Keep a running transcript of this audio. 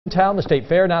Town, the state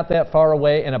fair not that far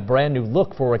away, and a brand new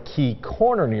look for a key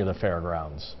corner near the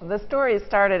fairgrounds. The story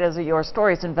started as a Your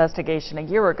Stories investigation a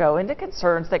year ago into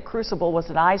concerns that Crucible was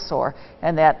an eyesore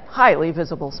and that highly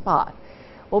visible spot.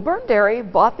 Well, Byrne Dairy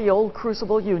bought the old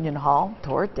Crucible Union Hall,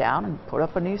 tore it down, and put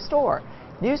up a new store.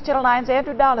 News Channel 9's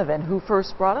Andrew Donovan, who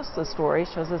first brought us the story,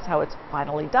 shows us how it's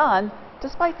finally done,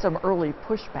 despite some early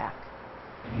pushback.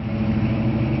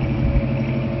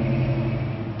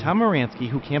 Tom Moransky,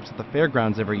 who camps at the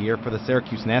fairgrounds every year for the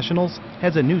Syracuse Nationals,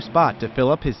 has a new spot to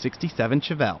fill up his '67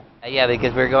 Chevelle. Yeah,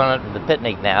 because we're going up to the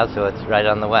picnic now, so it's right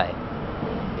on the way.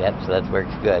 Yep, so that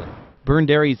works good. Byrne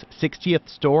Dairy's 60th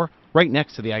store, right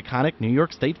next to the iconic New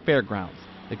York State Fairgrounds.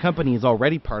 The company is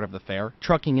already part of the fair,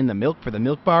 trucking in the milk for the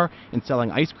milk bar and selling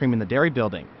ice cream in the dairy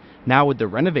building. Now with the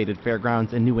renovated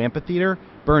fairgrounds and new amphitheater,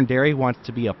 Byrne Dairy wants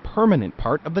to be a permanent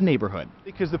part of the neighborhood.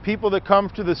 Because the people that come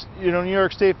to this, New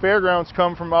York State Fairgrounds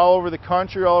come from all over the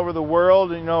country, all over the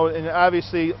world, and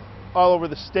obviously all over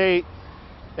the state.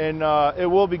 And it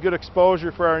will be good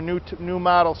exposure for our new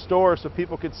model store, so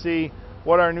people could see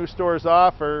what our new stores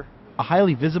offer. A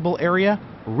highly visible area,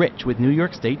 rich with New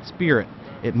York State spirit.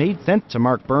 It made sense to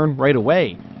mark Byrne right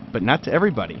away, but not to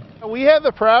everybody. We have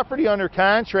the property under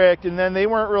contract, and then they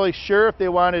weren't really sure if they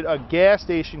wanted a gas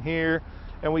station here,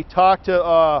 and we talked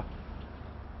to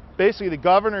basically the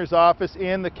governor's office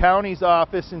and the county's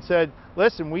office and said,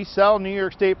 listen, we sell New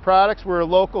York State products, we're a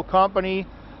local company,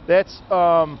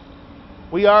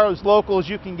 we are as local as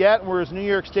you can get, and we're as New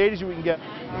York State as you can get.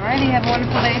 Alrighty, have a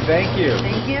wonderful day. Thank you.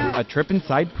 Thank you. A trip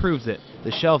inside proves it.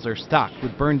 The shelves are stocked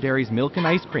with Byrne Dairy's milk and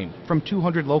ice cream from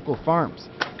 200 local farms.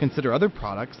 Consider other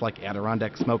products like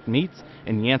Adirondack smoked meats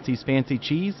and Yancey's fancy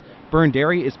cheese. Byrne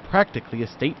Dairy is practically a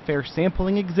state fair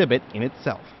sampling exhibit in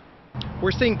itself.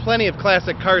 We're seeing plenty of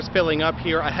classic cars filling up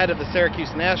here ahead of the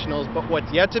Syracuse Nationals, but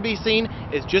what's yet to be seen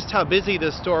is just how busy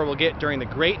this store will get during the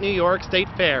Great New York State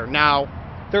Fair, now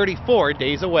 34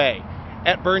 days away.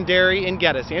 At Byrne Dairy in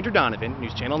Geddes, Andrew Donovan,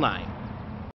 News Channel 9.